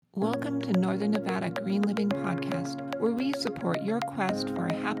Welcome to Northern Nevada Green Living Podcast, where we support your quest for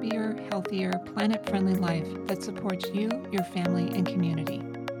a happier, healthier, planet-friendly life that supports you, your family, and community.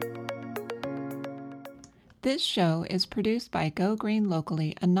 This show is produced by Go Green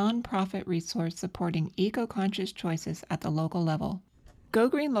Locally, a nonprofit resource supporting eco-conscious choices at the local level.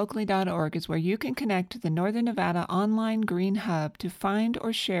 GoGreenLocally.org is where you can connect to the Northern Nevada Online Green Hub to find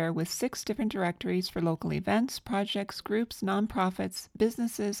or share with 6 different directories for local events, projects, groups, nonprofits,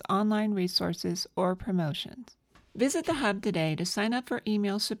 businesses, online resources, or promotions. Visit the Hub today to sign up for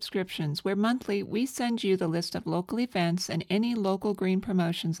email subscriptions where monthly we send you the list of local events and any local green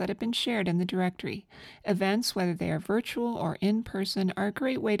promotions that have been shared in the directory. Events, whether they are virtual or in person, are a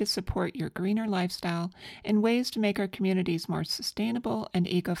great way to support your greener lifestyle and ways to make our communities more sustainable and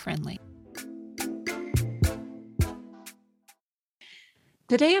eco-friendly.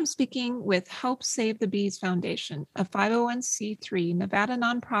 Today I'm speaking with Help Save the Bees Foundation, a 501c3 Nevada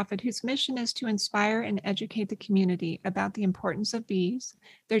nonprofit whose mission is to inspire and educate the community about the importance of bees,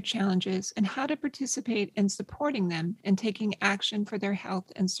 their challenges, and how to participate in supporting them and taking action for their health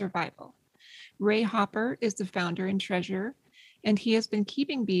and survival. Ray Hopper is the founder and treasurer, and he has been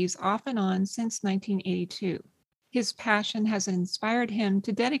keeping bees off and on since 1982. His passion has inspired him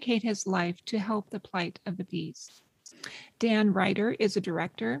to dedicate his life to help the plight of the bees. Dan Ryder is a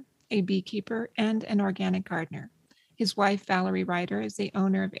director, a beekeeper, and an organic gardener. His wife, Valerie Ryder, is the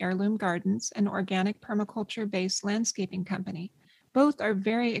owner of Heirloom Gardens, an organic permaculture-based landscaping company. Both are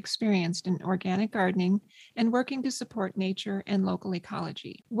very experienced in organic gardening and working to support nature and local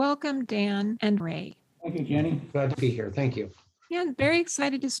ecology. Welcome, Dan and Ray. Thank you, Jenny. Glad to be here. Thank you. Yeah, I'm very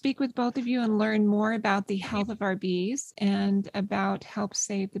excited to speak with both of you and learn more about the health of our bees and about Help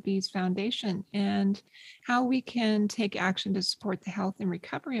Save the Bees Foundation and how we can take action to support the health and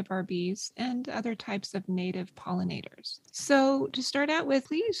recovery of our bees and other types of native pollinators. So to start out with,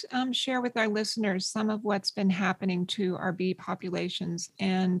 please share with our listeners some of what's been happening to our bee populations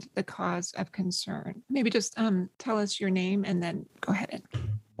and the cause of concern. Maybe just tell us your name and then go ahead.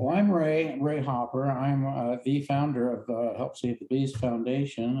 Well, I'm Ray Hopper. I'm the founder of the Help Save the Bees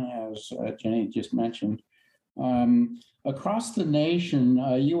Foundation, as Jenny just mentioned. Across the nation,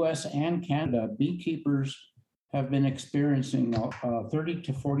 U.S. and Canada, beekeepers have been experiencing 30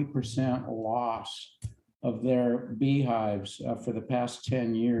 to 40% loss of their beehives for the past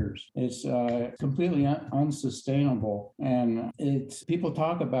 10 years. It's completely unsustainable. And people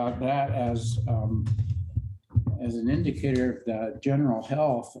talk about that as an indicator of the general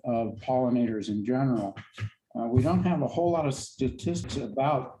health of pollinators in general. We don't have a whole lot of statistics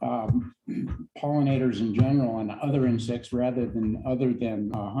about pollinators in general and other insects other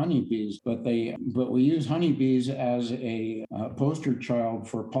than honeybees, but we use honeybees as a poster child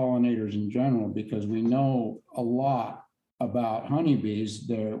for pollinators in general because we know a lot about honeybees.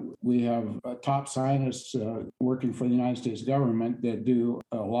 We have top scientists working for the United States government that do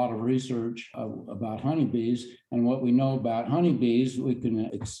a lot of research about honeybees. And what we know about honeybees, we can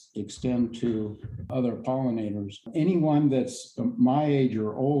extend to other pollinators. Anyone that's my age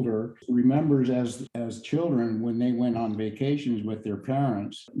or older remembers as children when they went on vacations with their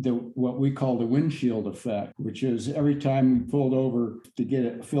parents, what we call the windshield effect, which is every time we pulled over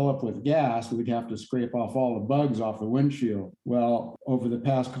to fill up with gas, we'd have to scrape off all the bugs off the windshield. Well, over the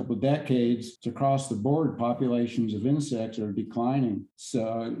past couple of decades, across the board, populations of insects are declining.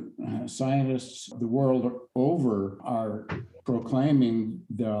 So scientists the world over are proclaiming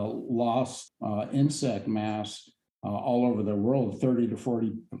the lost insect mass all over the world, 30 to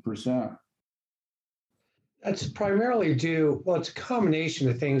 40%. That's primarily it's a combination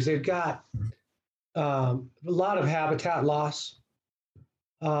of things. They've got a lot of habitat loss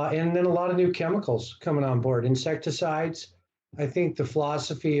and then a lot of new chemicals coming on board, insecticides. I think the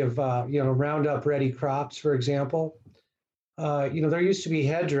philosophy of, Roundup Ready crops, for example, there used to be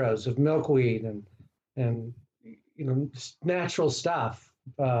hedgerows of milkweed and natural stuff.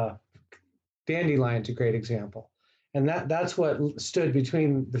 Dandelion's a great example. And that's what stood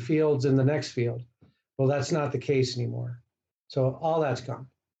between the fields and the next field. Well, that's not the case anymore. So all that's gone.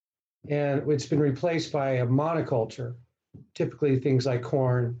 And it's been replaced by a monoculture, typically things like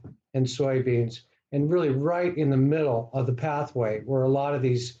corn and soybeans, and really right in the middle of the pathway where a lot of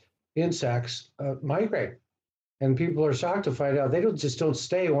these insects migrate. And people are shocked to find out they don't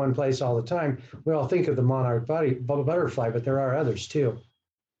stay one place all the time. We all think of the monarch butterfly, but there are others too.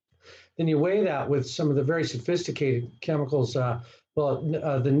 Then you weigh that with some of the very sophisticated chemicals, the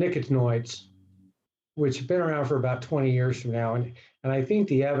nicotinoids, which have been around for about 20 years from now. And I think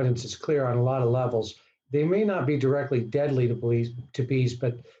the evidence is clear on a lot of levels. They may not be directly deadly to bees,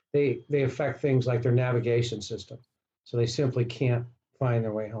 but they affect things like their navigation system. So they simply can't find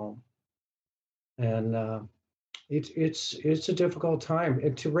their way home. And it's a difficult time.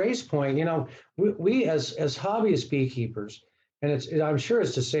 And to Ray's point, we as hobbyist beekeepers, and I'm sure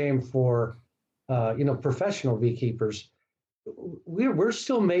it's the same for professional beekeepers. We're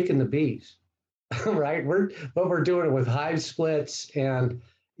still making the bees, right? We're doing it with hive splits and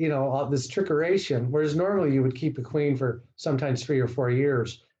all this trickeration. Whereas normally you would keep a queen for sometimes 3 or 4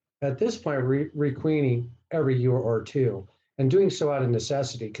 years. At this point, requeening every year or two, and doing so out of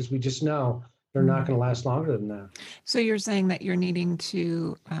necessity because we just know they're not going to last longer than that. So you're saying that you're needing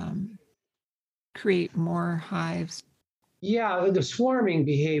to create more hives? Yeah, the swarming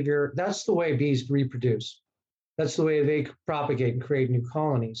behavior, that's the way bees reproduce. That's the way they propagate and create new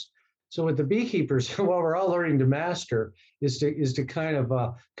colonies. So with the beekeepers, what we're all learning to master is to kind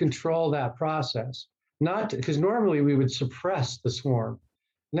of control that process. Not because normally we would suppress the swarm.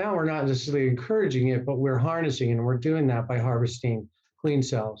 Now we're not necessarily encouraging it, but we're harnessing, and we're doing that by harvesting queen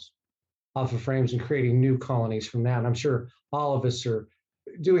cells off of frames and creating new colonies from that. And I'm sure all of us are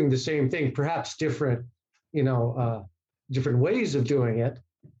doing the same thing, perhaps different, different ways of doing it,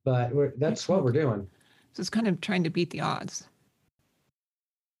 but that's what we're doing. So it's kind of trying to beat the odds.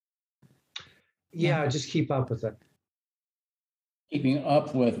 Yeah, just keep up with it. Keeping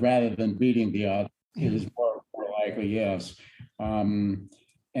up with rather than beating the odds is more likely, yes.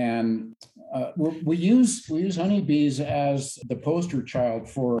 We use honeybees as the poster child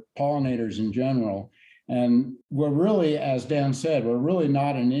for pollinators in general. And we're really, as Dan said, we're really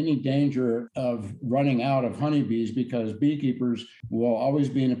not in any danger of running out of honeybees because beekeepers will always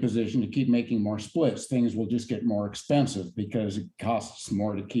be in a position to keep making more splits. Things will just get more expensive because it costs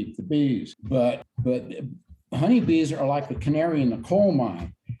more to keep the bees. But honeybees are like the canary in the coal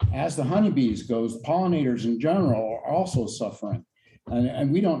mine. As the honeybees goes, pollinators in general are also suffering.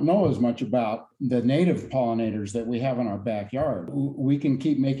 And we don't know as much about the native pollinators that we have in our backyard. We can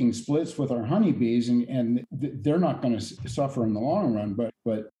keep making splits with our honeybees, and they're not going to suffer in the long run.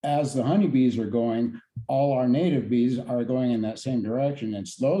 But as the honeybees are going, all our native bees are going in that same direction.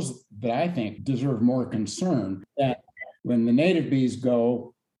 It's those that I think deserve more concern, that when the native bees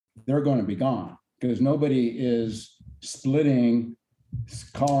go, they're going to be gone because nobody is splitting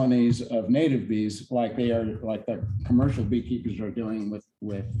colonies of native bees like the commercial beekeepers are doing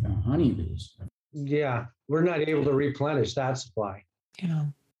with honeybees. Yeah, we're not able to replenish that supply. Yeah.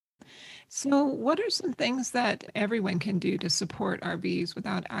 So what are some things that everyone can do to support our bees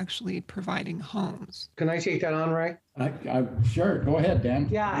without actually providing homes? Can I take that on, Ray? Sure, go ahead, Dan.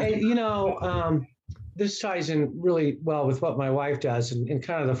 Yeah, this ties in really well with what my wife does and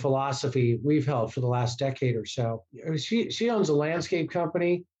kind of the philosophy we've held for the last decade or so. She owns a landscape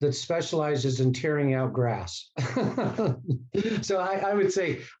company that specializes in tearing out grass. So I would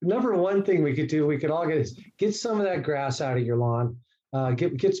say number one thing we could do, we could all get some of that grass out of your lawn,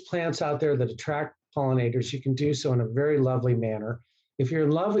 get plants out there that attract pollinators. You can do so in a very lovely manner. If you're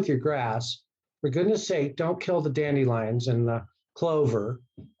in love with your grass, for goodness sake, don't kill the dandelions and the clover.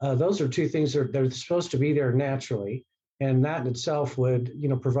 Those are two things that they're supposed to be there naturally, and that in itself would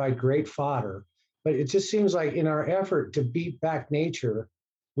provide great fodder. But it just seems like in our effort to beat back nature,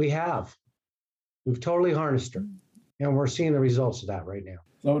 we've totally harnessed her, and we're seeing the results of that right now.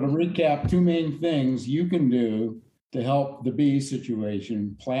 So to recap, two main things you can do to help the bee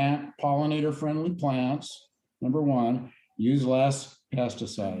situation: plant pollinator-friendly plants. Number one, use less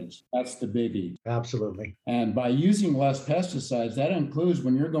pesticides. That's the biggie. Absolutely. And by using less pesticides, that includes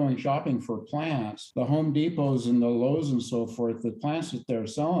when you're going shopping for plants, the Home Depots and the Lowe's and so forth, the plants that they're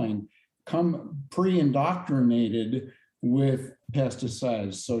selling come pre-indoctrinated with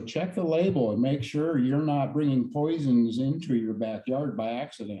pesticides. So check the label and make sure you're not bringing poisons into your backyard by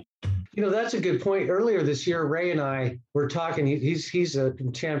accident. That's a good point. Earlier this year, Ray and I were talking. He's a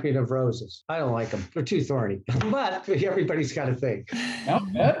champion of roses. I don't like them; they're too thorny. But everybody's got a thing.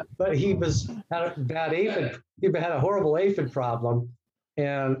 But he had a bad aphid. He had a horrible aphid problem,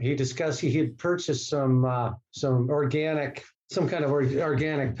 and he discussed he had purchased some kind of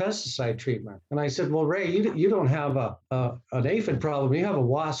organic pesticide treatment. And I said, well, Ray, you don't have an aphid problem. You have a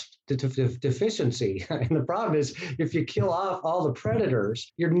wasp deficiency. And the problem is, if you kill off all the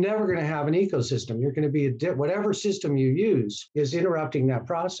predators, you're never going to have an ecosystem. You're going to be whatever system you use is interrupting that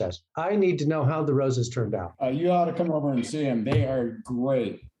process. I need to know how the roses turned out. You ought to come over and see them. They are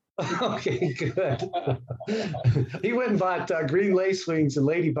great. Okay, good. He went and bought green lacewings and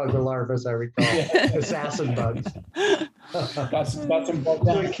ladybug larvae, as I recall, assassin bugs. That's some botanicals.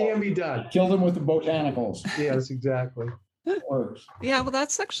 So it can be done. Kill them with the botanicals. Yes, exactly. It works. Yeah, well,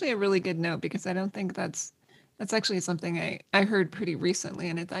 that's actually a really good note because I don't think that's That's actually something I heard pretty recently.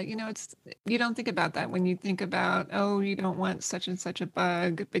 And I thought, you don't think about that when you think about, oh, you don't want such and such a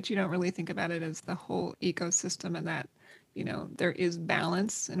bug, but you don't really think about it as the whole ecosystem and that, there is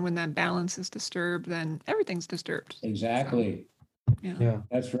balance. And when that balance is disturbed, then everything's disturbed. Exactly. So, yeah. Yeah.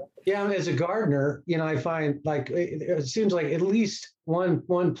 That's right. Yeah, as a gardener, I find like it seems like at least one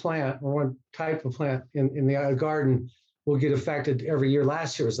plant or one type of plant in the garden will get affected every year.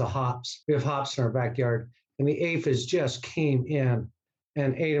 Last year was the hops. We have hops in our backyard, and the aphids just came in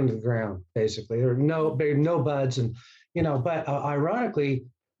and ate them to the ground. Basically, there were no buds, and But ironically,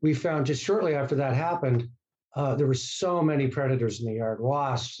 we found just shortly after that happened, there were so many predators in the yard,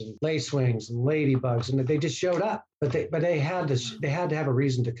 wasps and lacewings and ladybugs, and they just showed up. But they had to have a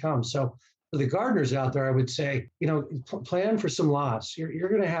reason to come. So for the gardeners out there, I would say, plan for some loss. You're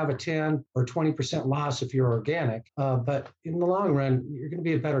going to have a 10 or 20% loss if you're organic, but in the long run, you're going to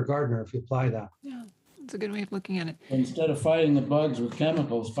be a better gardener if you apply that. Yeah, it's a good way of looking at it. Instead of fighting the bugs with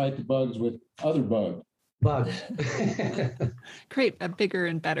chemicals, fight the bugs with other bugs. Create a bigger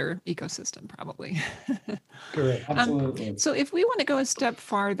and better ecosystem, probably. Correct. Absolutely. So if we want to go a step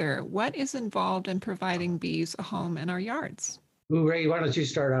farther, what is involved in providing bees a home in our yards? Ooh, Ray, why don't you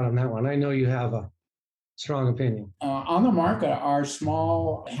start out on that one? I know you have a strong opinion. On the market are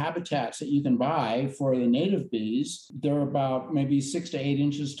small habitats that you can buy for the native bees. They're about maybe 6 to 8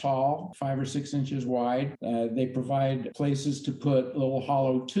 inches tall, 5 or 6 inches wide. They provide places to put little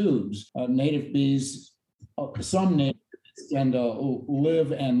hollow tubes. Native bees, some native bees tend to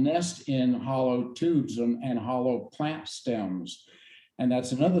live and nest in hollow tubes and hollow plant stems. And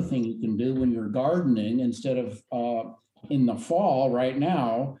that's another thing you can do when you're gardening. Instead of in the fall right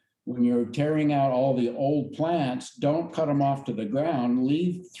now, when you're tearing out all the old plants, don't cut them off to the ground.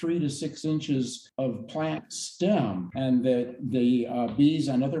 Leave 3 to 6 inches of plant stem, and the bees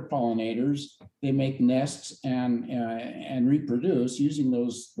and other pollinators, they make nests and reproduce using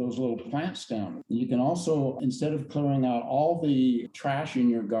those little plant stems. You can also, instead of clearing out all the trash in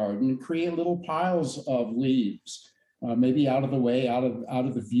your garden, create little piles of leaves, maybe out of the way, out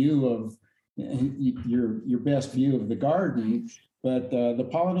of the view of your best view of the garden. But the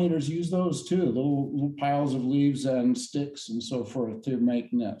pollinators use those too, little piles of leaves and sticks and so forth to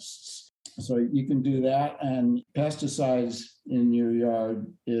make nests. So you can do that. And pesticides in your yard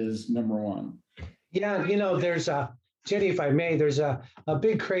is number one. Yeah, there's Jenny, if I may, there's a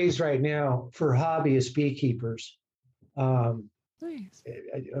big craze right now for hobbyist beekeepers. Nice.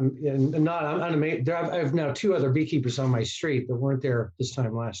 I have now 2 other beekeepers on my street that weren't there this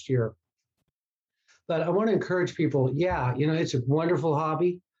time last year. But I want to encourage people. Yeah, it's a wonderful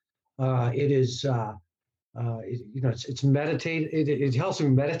hobby. It is, it's meditate. It helps me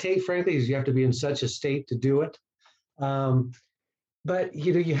meditate. Frankly, because you have to be in such a state to do it. But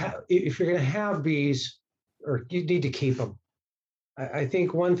you have, if you're going to have bees, or you need to keep them. I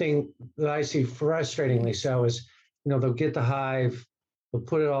think one thing that I see frustratingly so is, they'll get the hive, they'll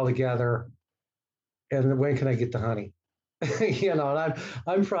put it all together, and when can I get the honey? And I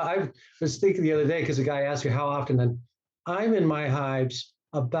was thinking the other day, because a guy asked me how often, and I'm in my hives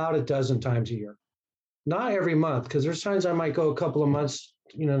about a dozen times a year. Not every month, because there's times I might go a couple of months,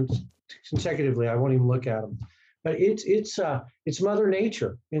 consecutively. I won't even look at them. But it's Mother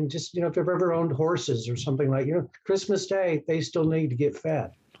Nature, and just if you've ever owned horses or something like Christmas Day, they still need to get fed,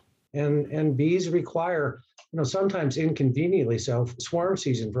 and bees require sometimes inconveniently so. Swarm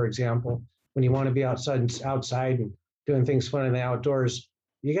season, for example, when you want to be outside and doing things fun in the outdoors,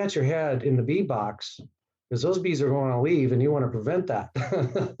 you got your head in the bee box because those bees are going to leave and you want to prevent that.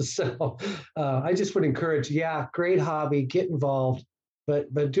 So I just would encourage, great hobby, get involved,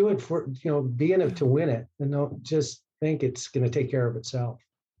 but do it for, be in it to win it, and don't just think it's going to take care of itself.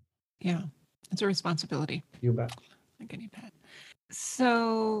 Yeah, it's a responsibility. You bet. Like any pet.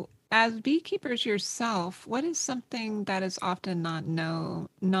 So as beekeepers yourself, what is something that is often not known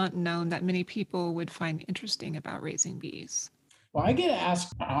that many people would find interesting about raising bees? Well, I get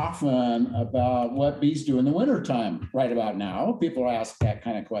asked often about what bees do in the wintertime right about now. People ask that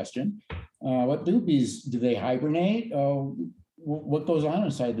kind of question. What do bees, do they hibernate? What goes on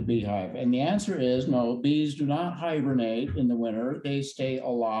inside the beehive? And the answer is no, bees do not hibernate in the winter. They stay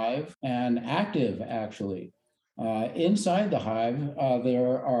alive and active, actually. Inside the hive,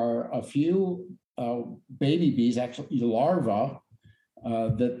 there are a few baby bees, actually larvae,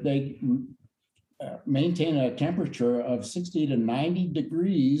 that they maintain a temperature of 60 to 90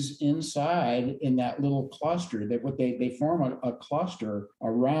 degrees inside in that little cluster. They form a cluster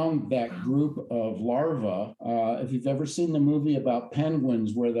around that group of larvae. If you've ever seen the movie about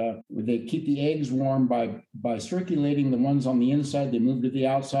penguins where they keep the eggs warm by circulating the ones on the inside, they move to the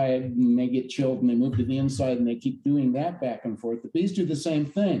outside and they get chilled and they move to the inside and they keep doing that back and forth. The bees do the same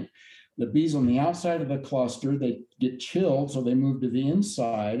thing. The bees on the outside of the cluster, they get chilled, so they move to the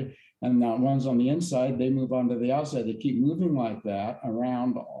inside. And the ones on the inside, they move on to the outside. They keep moving like that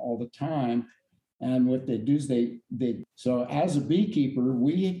around all the time. And what they do is so as a beekeeper,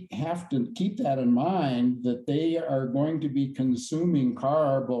 we have to keep that in mind that they are going to be consuming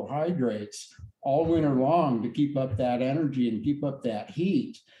carbohydrates all winter long to keep up that energy and keep up that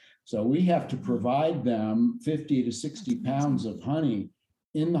heat. So we have to provide them 50 to 60 pounds of honey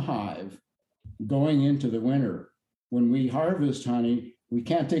in the hive going into the winter. When we harvest honey, we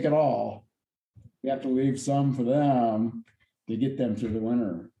can't take it all. We have to leave some for them to get them through the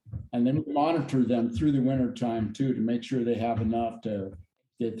winter. And then we monitor them through the winter time too, to make sure they have enough to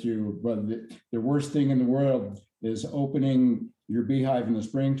get through. But the worst thing in the world is opening your beehive in the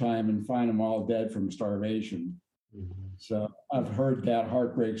springtime and find them all dead from starvation. Mm-hmm. So I've heard that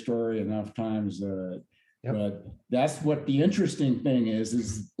heartbreak story enough times. Yep. But that's what the interesting thing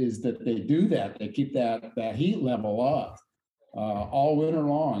is that they do that. They keep that heat level up all winter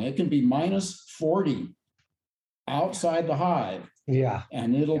long. It can be minus 40 outside the hive. Yeah.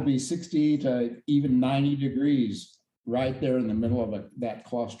 And it'll be 60 to even 90 degrees right there in the middle of that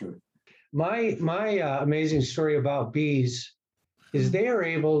cluster. My amazing story about bees is they are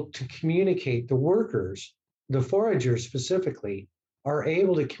able to communicate. The workers, the foragers specifically, are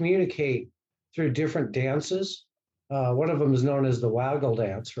able to communicate through different dances. One of them is known as the waggle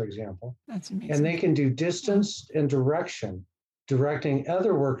dance, for example. That's amazing. And they can do distance and direction, directing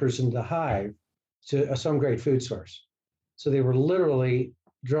other workers in the hive to some great food source. So they were literally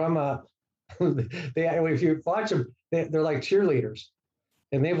drum up. If you watch them, they're like cheerleaders.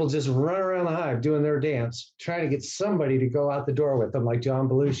 And they will just run around the hive doing their dance, trying to get somebody to go out the door with them, like John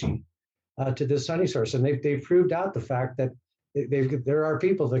Belushi, to this honey source. And they've proved out the fact that there are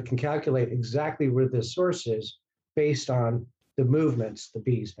people that can calculate exactly where this source is based on the movements the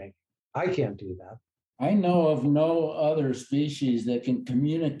bees make. I can't do that. I know of no other species that can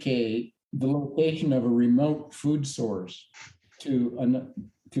communicate the location of a remote food source to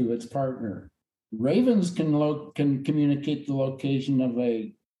its partner. Ravens can communicate the location of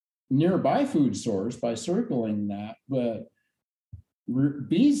a nearby food source by circling that, but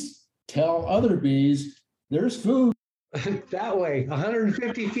bees tell other bees there's food. That way,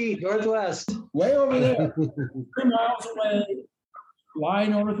 150 feet northwest. Way over there, 3 miles away, lie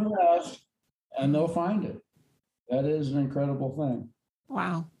northwest, and they'll find it. That is an incredible thing.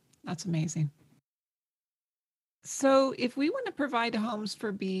 Wow, that's amazing. So if we want to provide homes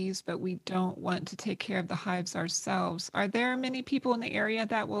for bees, but we don't want to take care of the hives ourselves, are there many people in the area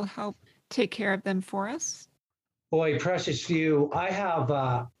that will help take care of them for us? Boy, precious few. I have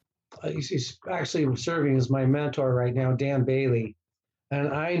he's actually serving as my mentor right now, Dan Bailey. And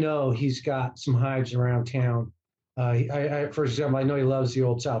I know he's got some hives around town. For example, I know he loves the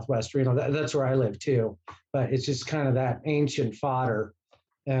old Southwest Reno. That's where I live too. But it's just kind of that ancient fodder.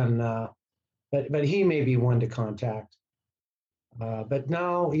 And but he may be one to contact. But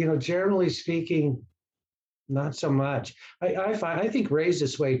no, generally speaking, not so much. I think Ray's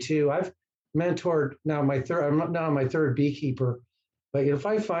this way too. I've mentored I'm now my third beekeeper. But if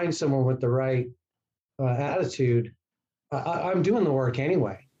I find someone with the right attitude, I'm doing the work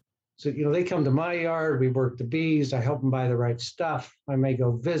anyway. So, they come to my yard, we work the bees, I help them buy the right stuff. I may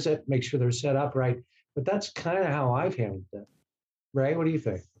go visit, make sure they're set up right. But that's kind of how I've handled it. Ray, what do you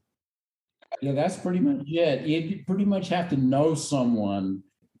think? Yeah, that's pretty much it. You pretty much have to know someone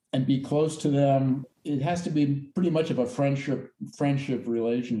and be close to them. It has to be pretty much of a friendship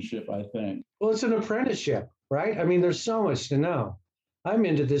relationship, I think. Well, it's an apprenticeship, right? I mean, there's so much to know. I'm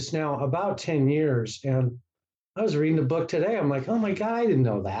into this now about 10 years, and I was reading a book today. I'm like, oh my God, I didn't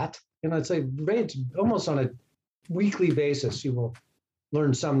know that. It's like it's almost on a weekly basis, you will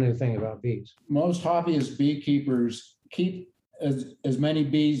learn some new thing about bees. Most hobbyist beekeepers keep as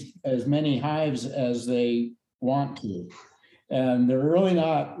many hives as they want to. And they're really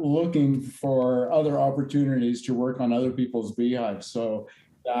not looking for other opportunities to work on other people's beehives. So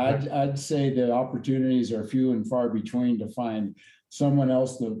I'd say the opportunities are few and far between to find someone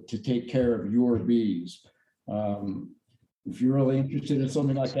else to take care of your bees. If you're really interested in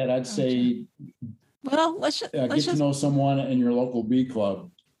something like that, I'd say, well, let's get to know someone in your local bee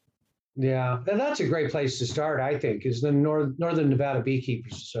club. Yeah, and that's a great place to start, I think, is the Northern Nevada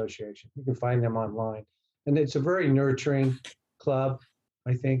Beekeepers Association. You can find them online, and it's a very nurturing club.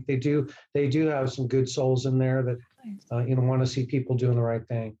 I think they do have some good souls in there that Nice. want to see people doing the right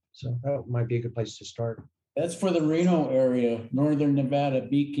thing. So that might be a good place to start. That's for the Reno area, Northern Nevada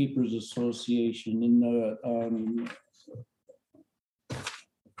Beekeepers Association. In the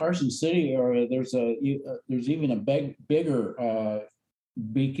Carson City area, there's even a bigger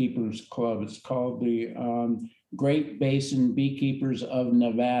beekeepers club. It's called the Great Basin Beekeepers of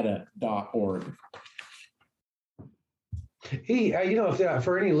Nevada.org. Hey, if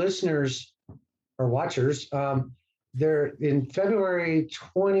for any listeners or watchers, they're in February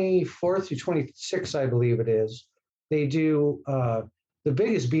 24th through 26th, I believe it is. They do the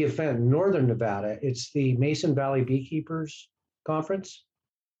biggest bee event in Northern Nevada. It's the Mason Valley Beekeepers Conference.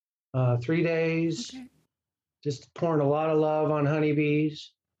 3 days, Okay. just pouring a lot of love on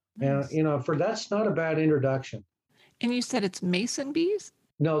honeybees. Nice. And for that's not a bad introduction. And you said it's Mason bees?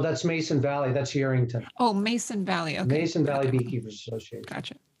 No, that's Mason Valley. That's Yerington. Oh, Mason Valley. Okay. Mason Valley Okay. Beekeepers Association.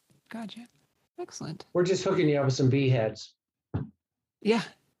 Gotcha. Excellent. We're just hooking you up with some bee heads. Yeah.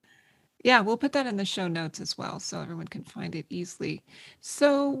 Yeah, we'll put that in the show notes as well so everyone can find it easily.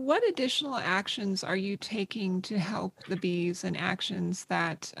 So, what additional actions are you taking to help the bees and actions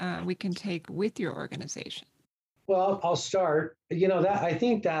that we can take with your organization? Well, I'll start. That I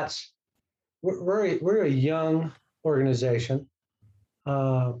think we're a young organization.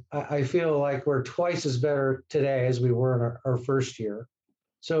 I feel like we're twice as better today as we were in our first year.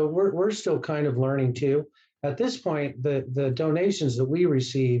 So we're still kind of learning too. At this point, the donations that we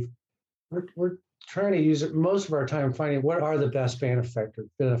receive, we're trying to use it most of our time finding what are the best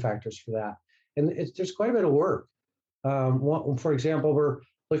benefactors for that. And there's quite a bit of work. For example, we're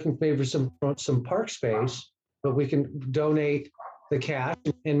looking maybe for some park space, but we can donate the cash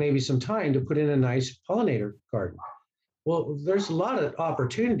and maybe some time to put in a nice pollinator garden. Well, there's a lot of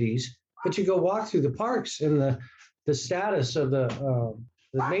opportunities, but you go walk through the parks and the status of the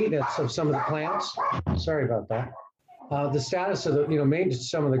maintenance of some of the plants. Sorry about that. The status of the maintenance of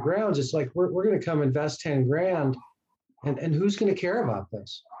some of the grounds. It's like we're going to come invest 10 grand, and who's going to care about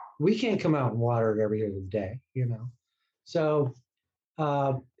this? We can't come out and water it every other day, So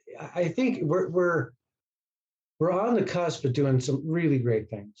I think we're on the cusp of doing some really great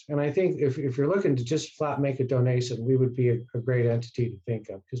things. And I think if you're looking to just flat make a donation, we would be a great entity to think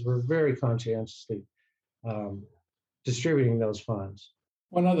of because we're very conscientiously distributing those funds.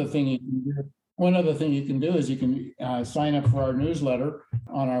 One other thing you can do is you can sign up for our newsletter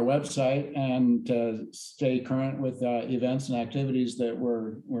on our website and stay current with events and activities that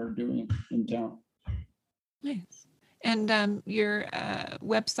we're doing in town. Nice. And your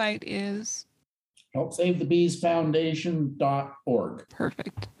website is? HelpSaveTheBeesFoundation.org.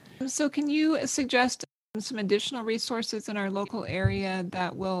 Perfect. So can you suggest some additional resources in our local area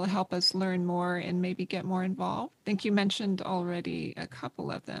that will help us learn more and maybe get more involved? I think you mentioned already a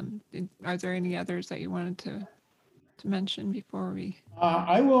couple of them. Are there any others that you wanted to mention before we?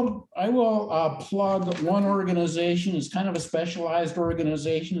 I will plug one organization. It's kind of a specialized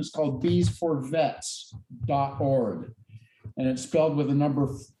organization. It's called beesforvets.org. And it's spelled with a number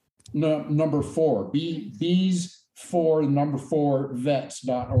 4, bees for number 4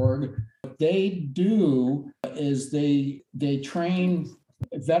 vets.org. What they do is they train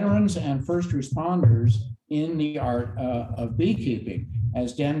veterans and first responders in the art of beekeeping.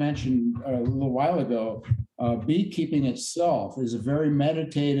 As Dan mentioned a little while ago, beekeeping itself is a very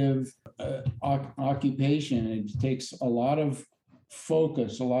meditative occupation. It takes a lot of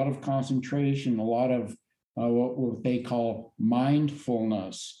focus, a lot of concentration, a lot of what they call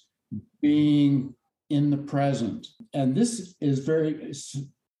mindfulness, being in the present. And this has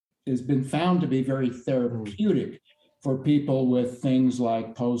been found to be very therapeutic for people with things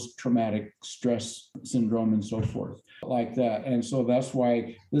like post-traumatic stress syndrome and so forth, like that. And so that's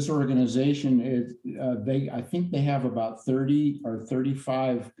why this organization is, I think they have about 30 or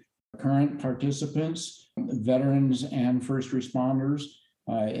 35 current participants, veterans and first responders.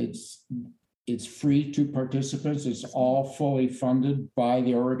 It's free to participants. It's all fully funded by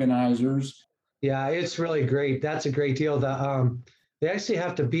the organizers. Yeah, it's really great. That's a great deal. They actually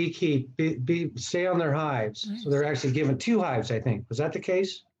have to stay on their hives. Nice. So they're actually given 2 hives, I think. Was that the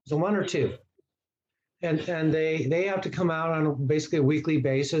case? Was it 1 or 2? And they have to come out on basically a weekly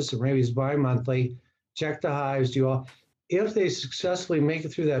basis, or maybe it's bi-monthly, check the hives, do all. If they successfully make it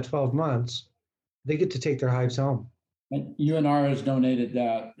through that 12 months, they get to take their hives home. And UNR has donated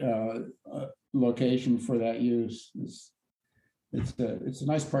that location for that use. It's a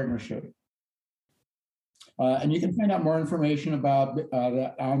nice partnership. And you can find out more information about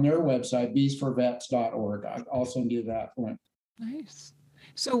that on their website, beesforvets.org. I'll send you that link. Nice.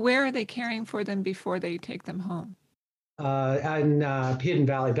 So where are they caring for them before they take them home? In Hidden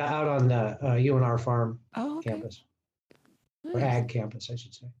Valley, out on the UNR farm campus, or Nice. ag campus, I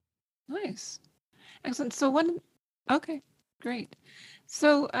should say. Nice. Excellent. So okay, great.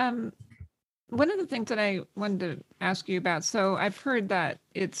 So one of the things that I wanted to ask you about, so I've heard that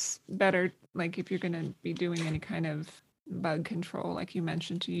it's better, like if you're going to be doing any kind of bug control, like you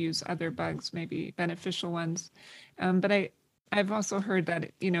mentioned, to use other bugs, maybe beneficial ones. But I've also heard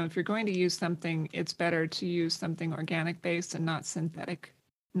that, if you're going to use something, it's better to use something organic based and not synthetic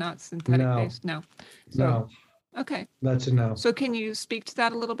based. No. So, No, okay. that's a no. So can you speak to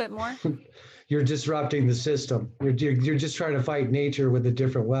that a little bit more? You're disrupting the system. You're just trying to fight nature with a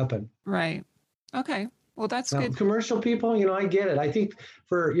different weapon. Right. Okay. Well, that's Now, good. commercial people, I get it. I think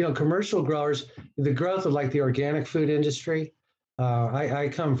for, commercial growers, the growth of like the organic food industry, I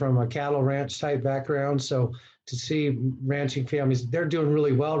come from a cattle ranch type background. So to see ranching families, they're doing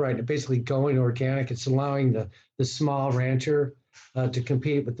really well right now, basically going organic. It's allowing the small rancher to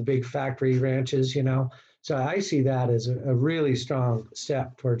compete with the big factory ranches, So I see that as a really strong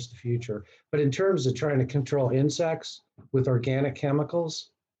step towards the future. But in terms of trying to control insects with organic chemicals,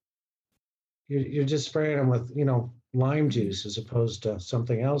 you're just spraying them with, lime juice as opposed to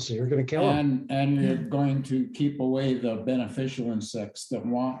something else, and you're going to kill them. And you're going to keep away the beneficial insects that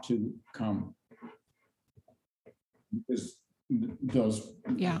want to come. Because those,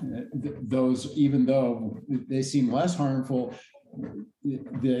 even though they seem less harmful,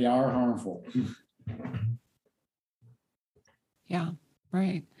 they are harmful. Yeah,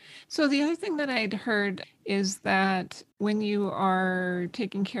 right. So the other thing that I'd heard is that when you are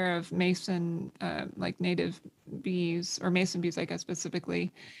taking care of mason, like native bees or mason bees, I guess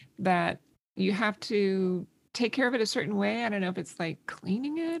specifically, that you have to take care of it a certain way. I don't know if it's like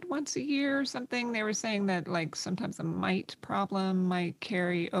cleaning it once a year or something. They were saying that like sometimes a mite problem might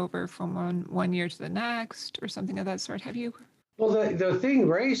carry over from one year to the next or something of that sort. Have you? Well, the thing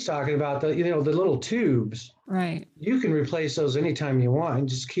Ray's talking about, the little tubes, right? You can replace those anytime you want and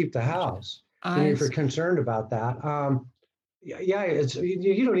just keep the house. If you're concerned about that, it's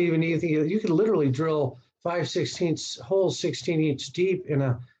you don't even need anything. You could literally drill 5/16 holes, 16 inch deep in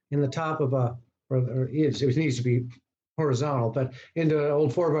the top of it needs to be horizontal, but into an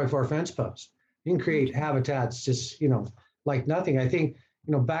old 4x4 fence post. You can create habitats just like nothing. I think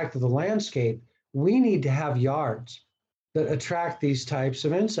back to the landscape, we need to have yards that attract these types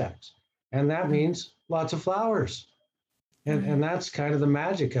of insects. And that means lots of flowers. And that's kind of the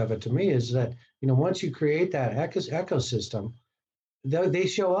magic of it to me, is that, once you create that ecosystem, they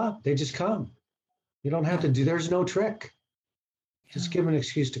show up, they just come. You don't have to there's no trick. Just give them an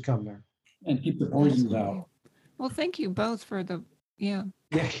excuse to come there. And keep the poisons out. Well, thank you both for Yeah,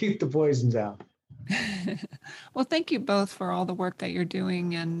 keep the poisons out. Well, thank you both for all the work that you're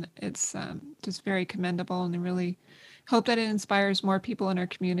doing. And it's just very commendable, and I really hope that it inspires more people in our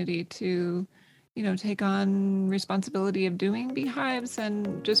community to, take on responsibility of doing beehives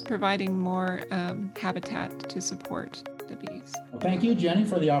and just providing more habitat to support the bees. Well, thank you, Jenny,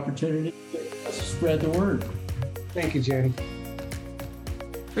 for the opportunity to spread the word. Thank you, Jenny.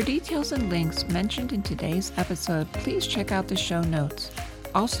 For details and links mentioned in today's episode, please check out the show notes.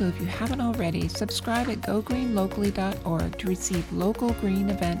 Also, if you haven't already, subscribe at gogreenlocally.org to receive local green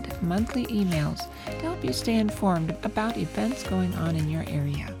event monthly emails to help you stay informed about events going on in your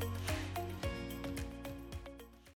area.